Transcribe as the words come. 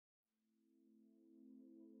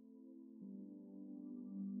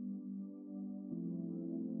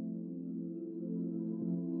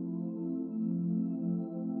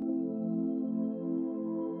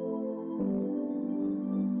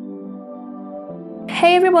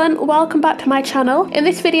Hey everyone, welcome back to my channel. In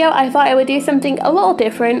this video I thought I would do something a little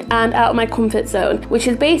different and out of my comfort zone, which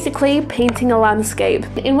is basically painting a landscape.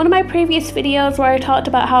 In one of my previous videos where I talked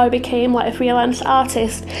about how I became like a freelance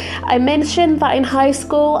artist, I mentioned that in high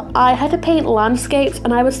school I had to paint landscapes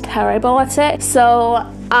and I was terrible at it. So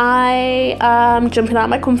I am jumping out of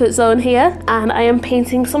my comfort zone here and I am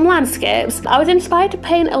painting some landscapes. I was inspired to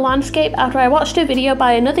paint a landscape after I watched a video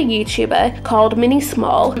by another YouTuber called Minnie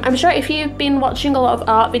Small. I'm sure if you've been watching a lot of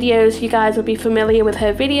art videos, you guys will be familiar with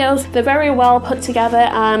her videos. They're very well put together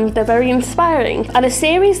and they're very inspiring. And a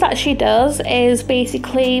series that she does is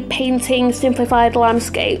basically painting simplified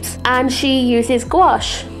landscapes, and she uses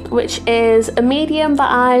gouache, which is a medium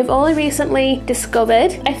that I've only recently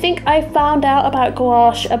discovered. I think I found out about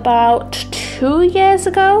gouache about 2 years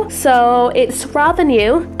ago, so it's rather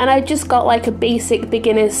new, and I just got like a basic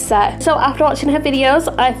beginner's set. So after watching her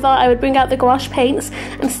videos, I thought I would bring out the gouache paints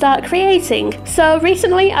and start creating. So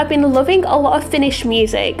recently I've been loving a lot of Finnish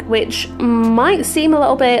music, which might seem a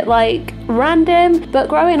little bit like random, but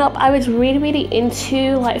growing up I was really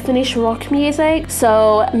into like Finnish rock music.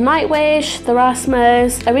 So Nightwish, the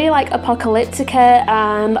Rasmus, I really like Apocalyptica,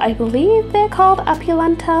 and I believe they're called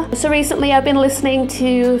Apulanta. So recently I've been listening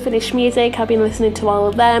to Finnish music, I've been listening to all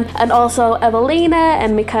of them, and also Evelina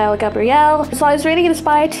and Mikael Gabriel. So I was really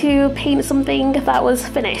inspired to paint something that was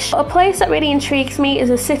Finnish. A place that really intrigues me is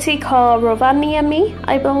a city called Rovaniemi,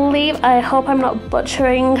 I believe. I hope I'm not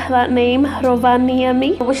butchering that name,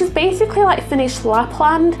 Rovaniemi, which is basically like Finnish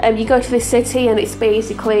Lapland. You go to this city and it's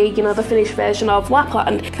basically, you know, the Finnish version of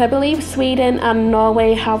Lapland. I believe Sweden and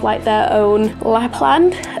Norway have like their own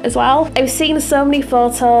Lapland as well. I've seen so many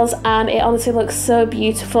photos and it honestly looks so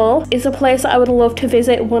beautiful. It's a place that I would love to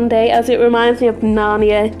visit one day, as it reminds me of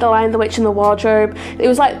Narnia, The Lion, the Witch and the Wardrobe. It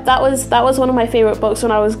was like that was one of my favorite books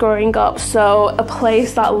when I was growing up, so a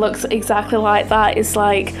place that looks exactly like that is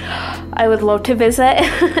like I would love to visit.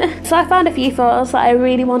 So I found a few photos that I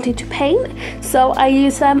really wanted to paint, so I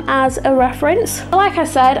use them as a reference. Like I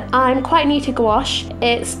said, I'm quite new to gouache.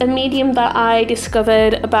 It's a medium that I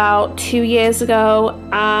discovered about 2 years ago,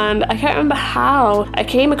 and I can't remember how I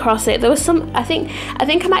came across it. There was some, I think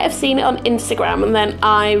I might have seen it on Instagram, and then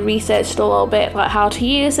I researched a little bit like how to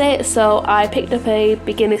use it, so I picked up a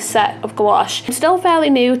beginner set of gouache. I'm still fairly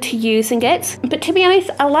new to using it, but to be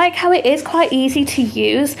honest, I like how it is quite easy to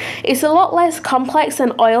use. It's a lot less complex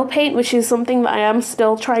than oil paint, which is something that I am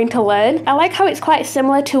still trying to learn. I like how it's quite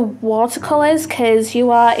similar to watercolors, because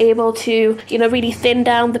you are able to, you know, really thin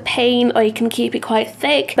down the paint, or you can keep it quite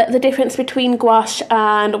thick. But the difference between gouache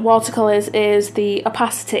and watercolors is the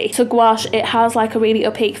opacity. So gouache, it has like a really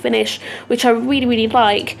opaque finish, which I really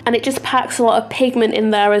like, and it just packs a lot of pigment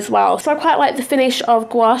in there as well. So I quite like the finish of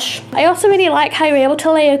gouache. I also really like how you're able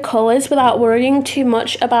to layer colours without worrying too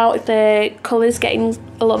much about the colours getting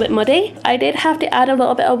a little bit muddy. I did have to add a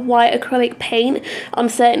little bit of white acrylic paint on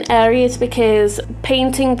certain areas because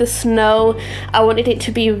painting the snow, I wanted it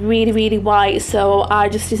to be really white, so I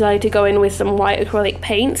just decided to go in with some white acrylic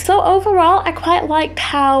paint. So overall, I quite liked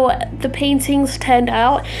how the paintings turned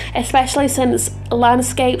out, especially since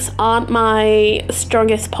landscapes aren't my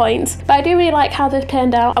strongest points, but I do really like how they've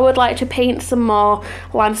turned out. I would like to paint some more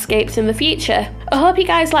landscapes in the future. I hope you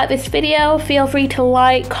guys like this video. Feel free to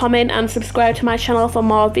like, comment and subscribe to my channel for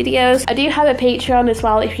more videos. I do have a Patreon as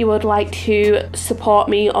well if you would like to support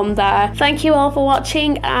me on there. Thank you all for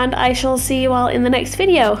watching, and I shall see you all in the next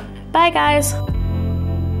video. Bye guys!